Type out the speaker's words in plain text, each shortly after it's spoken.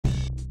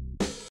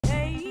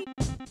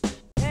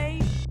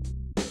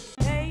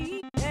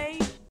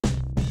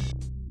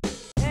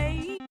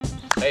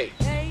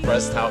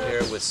Pressed out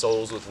here with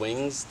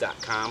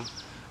soleswithwings.com.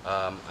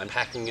 I'm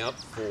packing up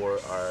for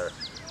our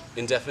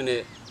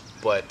indefinite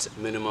but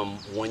minimum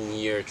 1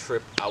 year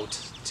trip out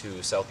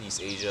to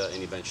Southeast Asia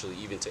and eventually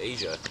even to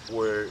Asia.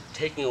 We're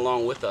taking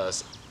along with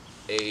us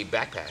a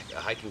backpack, a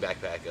hiking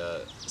backpack,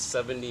 a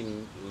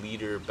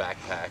 70-liter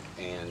backpack,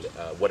 and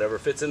whatever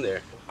fits in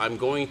there. I'm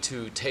going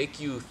to take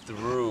you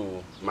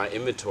through my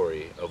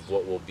inventory of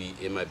what will be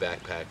in my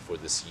backpack for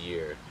this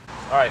year.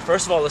 All right,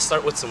 first of all, let's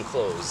start with some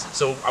clothes.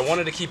 So I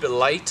wanted to keep it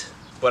light,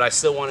 but I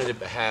still wanted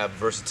to have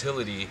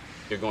versatility.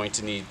 You're going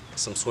to need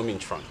some swimming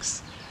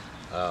trunks.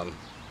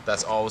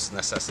 That's always a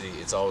necessity.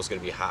 It's always going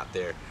to be hot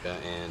there,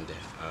 and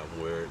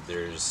where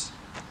there's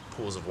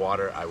pools of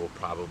water, I will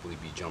probably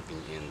be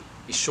jumping in.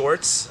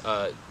 Shorts,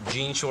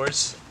 jean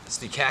shorts, it's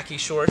the khaki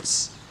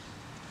shorts,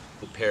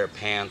 a pair of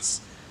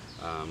pants.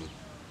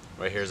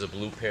 Right here's a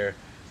blue pair,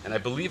 and I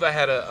believe I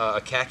had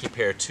a khaki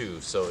pair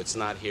too, so it's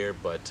not here,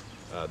 but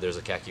there's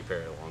a khaki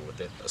pair along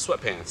with it.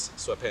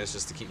 Sweatpants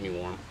just to keep me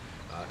warm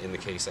in the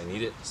case I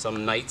need it.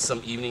 Some nights,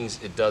 some evenings,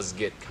 it does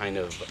get kind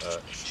of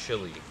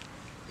chilly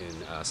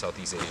in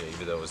Southeast Asia,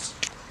 even though it's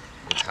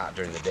hot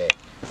during the day.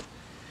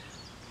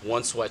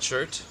 One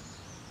sweatshirt,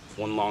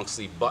 one long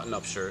sleeve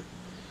button-up shirt,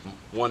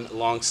 one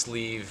long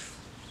sleeve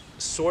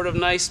sort of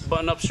nice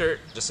button-up shirt,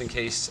 just in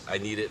case I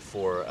need it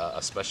for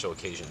a special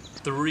occasion.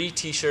 3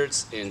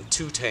 t-shirts and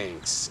 2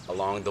 tanks.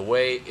 Along the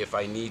way, if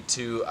I need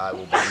to, I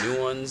will buy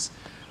new ones,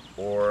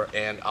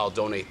 and I'll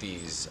donate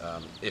these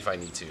if I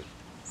need to.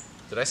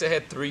 Did I say I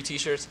had 3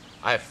 t-shirts?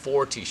 I have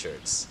 4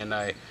 t-shirts, and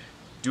I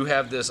do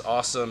have this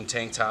awesome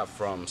tank top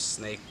from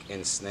Snake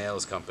and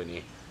Snails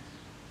company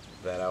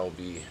that I will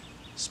be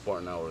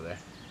sporting over there.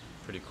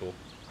 Pretty cool.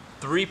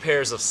 3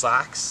 pairs of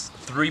socks,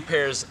 3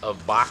 pairs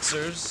of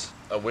boxers,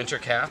 a winter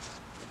cap,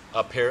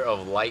 a pair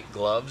of light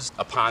gloves,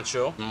 a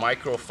poncho,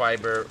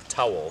 microfiber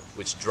towel,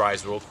 which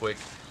dries real quick,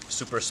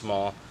 super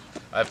small.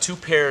 I have 2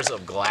 pairs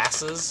of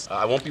glasses.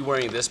 I won't be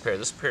wearing this pair.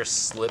 This pair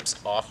slips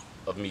off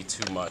of me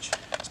too much,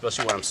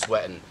 especially when I'm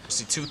sweating.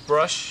 See,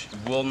 toothbrush,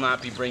 will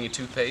not be bringing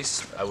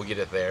toothpaste. I will get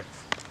it there.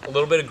 A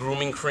little bit of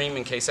grooming cream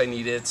in case I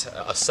need it.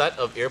 A set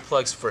of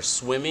earplugs for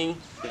swimming.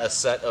 A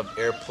set of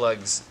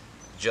earplugs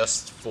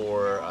just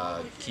for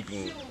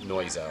keeping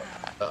noise out.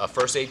 A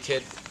first aid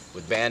kit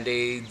with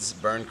band-aids,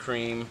 burn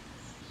cream,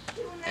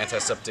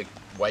 antiseptic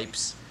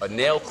wipes, a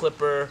nail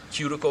clipper,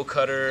 cuticle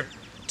cutter,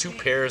 2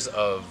 pairs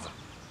of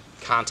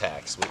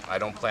contacts. I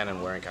don't plan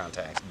on wearing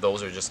contacts.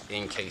 Those are just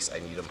in case I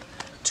need them.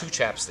 2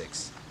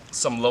 chapsticks,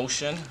 some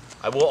lotion.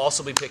 I will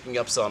also be picking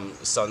up some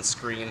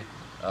sunscreen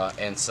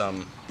and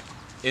some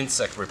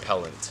insect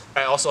repellent.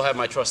 I also have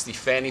my trusty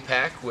fanny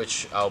pack,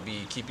 which I'll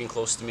be keeping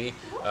close to me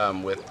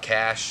with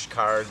cash,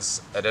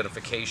 cards,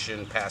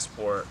 identification,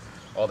 passport,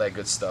 all that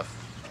good stuff.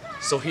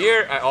 So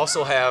here I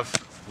also have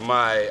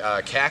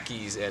my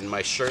khakis and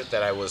my shirt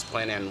that I was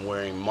planning on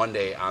wearing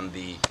Monday on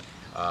the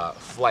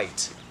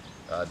flight,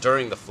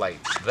 during the flight.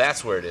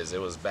 That's where it is.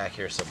 It was back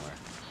here somewhere.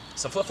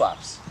 Some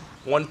flip-flops.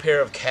 1 pair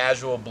of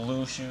casual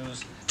blue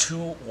shoes,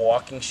 2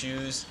 walking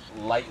shoes,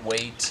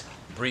 lightweight,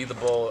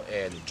 breathable,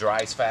 and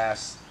dries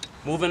fast.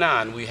 Moving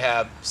on, we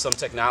have some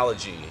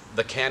technology.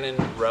 The Canon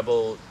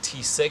Rebel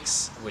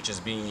T6, which is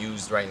being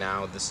used right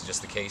now. This is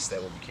just the case that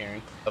we'll be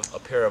carrying. A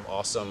pair of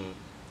awesome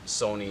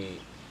Sony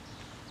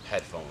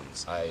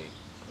headphones. I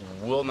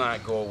will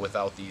not go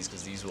without these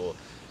because these will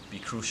be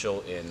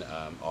crucial in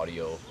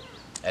audio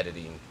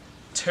editing.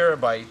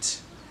 Terabyte,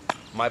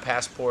 my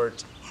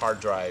passport, hard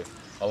drive,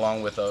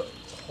 along with a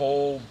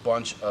whole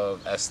bunch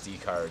of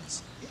SD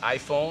cards.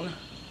 iPhone,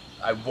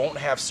 I won't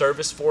have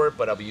service for it,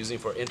 but I'll be using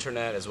it for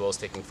internet as well as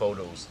taking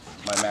photos.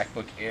 My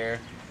MacBook Air,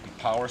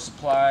 power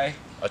supply,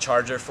 a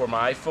charger for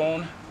my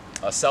iPhone,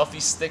 a selfie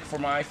stick for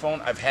my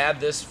iPhone. I've had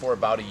this for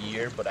about a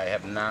year, but I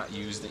have not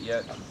used it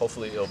yet.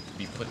 Hopefully it'll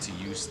be put to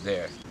use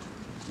there.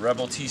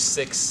 Rebel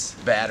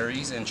T6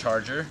 batteries and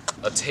charger,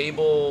 a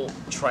table,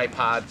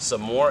 tripod,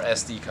 some more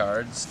SD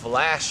cards,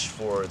 flash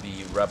for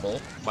the Rebel,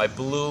 my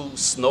blue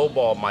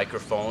Snowball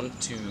microphone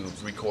to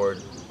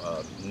record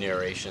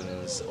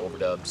narrations,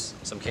 overdubs,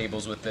 some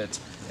cables with it,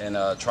 and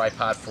a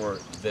tripod for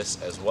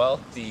this as well.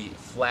 The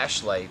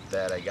flashlight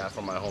that I got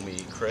from my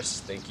homie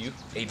Chris, thank you.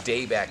 A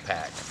day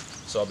backpack.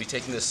 So I'll be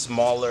taking this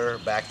smaller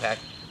backpack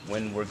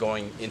when we're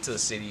going into the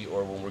city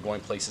or when we're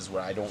going places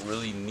where I don't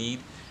really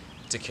need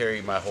to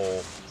carry my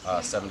whole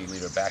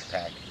 70-liter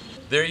backpack.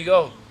 There you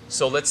go.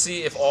 So let's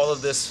see if all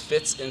of this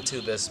fits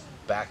into this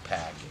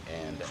backpack,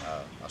 and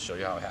I'll show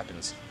you how it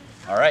happens.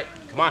 All right,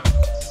 come on.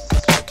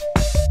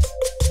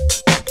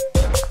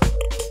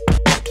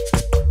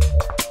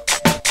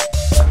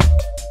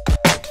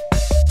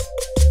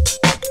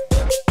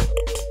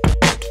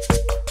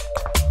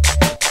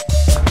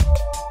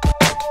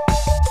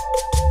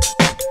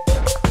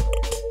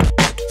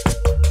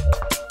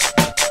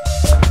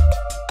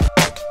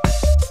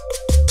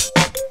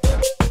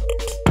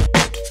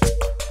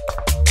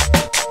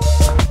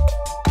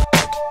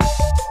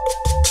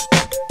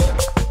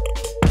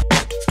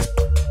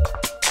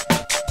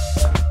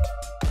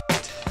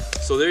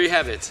 So there you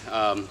have it.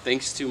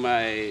 Thanks to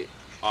my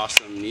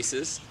awesome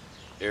nieces,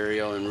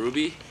 Ariel and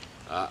Ruby.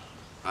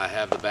 I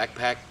have the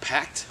backpack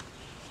packed,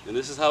 and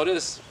this is how it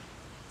is.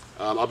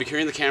 I'll be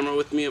carrying the camera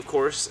with me, of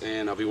course,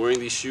 and I'll be wearing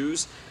these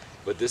shoes,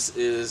 but this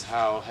is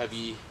how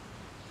heavy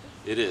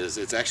it is.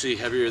 It's actually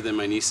heavier than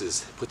my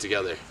nieces put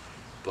together,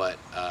 but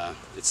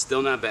it's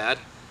still not bad.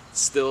 It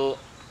still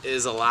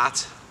is a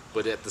lot,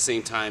 but at the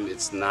same time,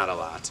 it's not a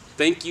lot.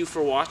 Thank you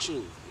for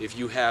watching. If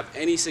you have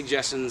any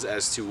suggestions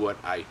as to what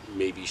I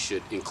maybe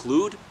should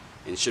include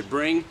and should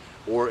bring,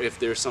 or if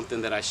there's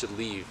something that I should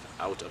leave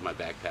out of my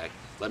backpack,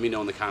 let me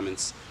know in the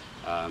comments.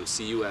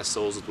 See you at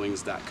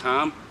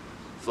soulswithwings.com.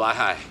 Fly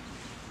high.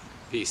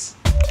 Peace.